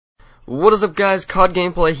What is up, guys? COD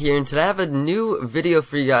Gameplay here, and today I have a new video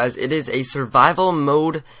for you guys. It is a survival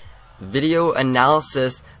mode video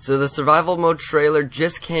analysis. So the survival mode trailer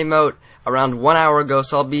just came out around 1 hour ago,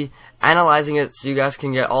 so I'll be analyzing it so you guys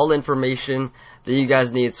can get all the information that you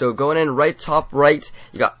guys need. So going in right, top right,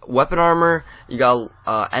 you got weapon armor, you got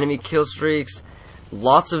enemy kill streaks,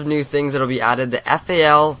 lots of new things that'll be added. The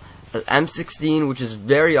FAL, the M16, which is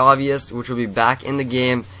very obvious, which will be back in the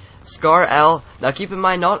game. Scar L. Now keep in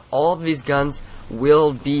mind, not all of these guns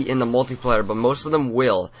will be in the multiplayer, but most of them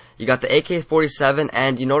will. You got the AK-47,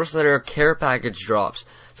 and you notice that there are care package drops.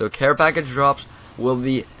 So care package drops will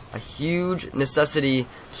be a huge necessity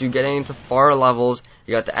to getting into far levels.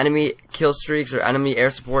 You got the enemy kill streaks or enemy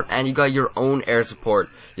air support, and you got your own air support.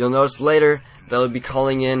 You'll notice later they'll be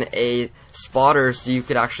calling in a spotter, so you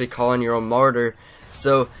could actually call in your own mortar.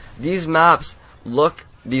 So these maps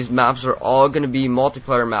are all going to be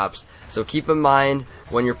multiplayer maps. So keep in mind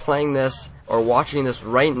when you're playing this or watching this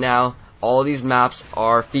right now, all these maps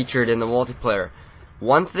are featured in the multiplayer.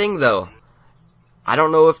 One thing though, I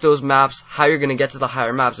don't know if those maps, how you're going to get to the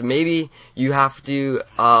higher maps. Maybe you have to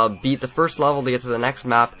beat the first level to get to the next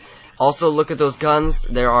map. Also look at those guns.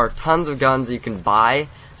 There are tons of guns that you can buy.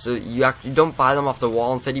 So you don't buy them off the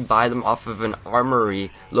wall. Instead you buy them off of an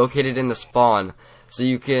armory located in the spawn. So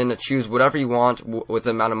you can choose whatever you want with the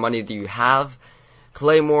amount of money that you have.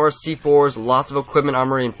 Claymores, C4s, lots of equipment,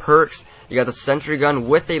 armory, and perks. You got the sentry gun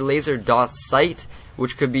with a laser dot sight,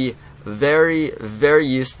 which could be very, very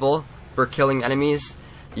useful for killing enemies.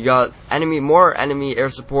 You got more enemy air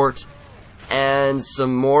support, and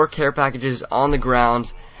some more care packages on the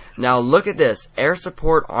ground. Now look at this, air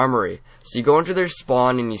support armory. So you go into their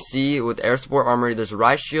spawn and you see with air support armory there's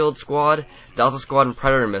Riot Shield Squad, Delta Squad, and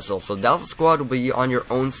Predator Missile. So Delta Squad will be on your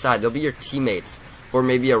own side. They'll be your teammates for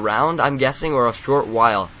maybe a round, I'm guessing, or a short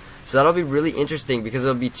while. So that'll be really interesting because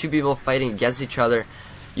it'll be two people fighting against each other.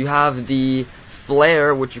 You have the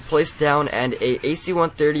flare, which you place down, and a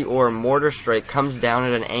AC-130 or a mortar strike comes down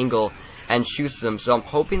at an angle and shoots them. So I'm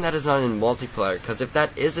hoping that is not in multiplayer, because if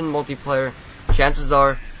that is in multiplayer, chances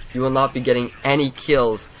are you will not be getting any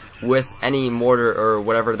kills with any mortar or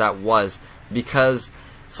whatever that was, because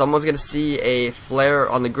someone's gonna see a flare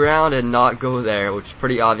on the ground and not go there, which is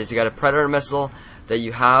pretty obvious. You got a Predator Missile that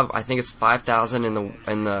you have, I think it's 5,000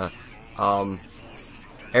 in the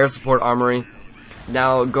air support armory.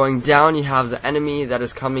 Now going down, you have the enemy that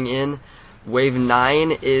is coming in. Wave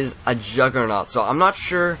 9 is a Juggernaut. So I'm not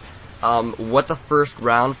sure what the first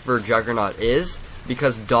round for Juggernaut is,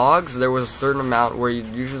 because dogs, there was a certain amount where you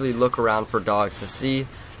usually look around for dogs to see.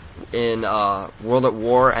 In World at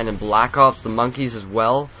War and in Black Ops, the monkeys as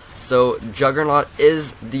well. So Juggernaut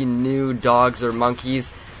is the new dogs or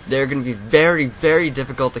monkeys. They're going to be very, very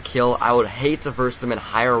difficult to kill. I would hate to verse them in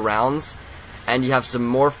higher rounds. And you have some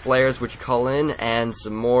more flares which you call in, and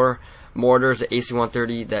some more mortars,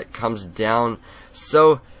 AC-130 that comes down.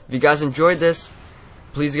 So if you guys enjoyed this,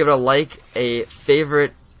 please give it a like, a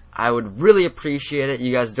favorite. I would really appreciate it.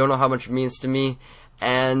 You guys don't know how much it means to me.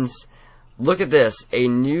 And look at this, a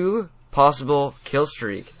new possible kill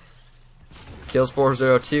streak. Kills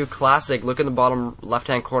 402 classic. Look in the bottom left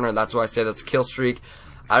hand corner, that's why I say that's kill streak.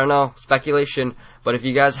 I don't know, speculation, but if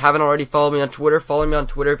you guys haven't already followed me on Twitter, follow me on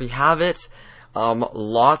Twitter if you have it.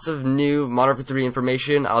 Lots of new Modern Warfare 3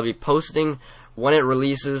 information. I'll be posting when it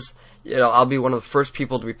releases. I'll be one of the first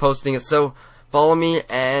people to be posting it, so follow me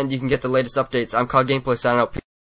and you can get the latest updates. I'm COD Gameplay signing out.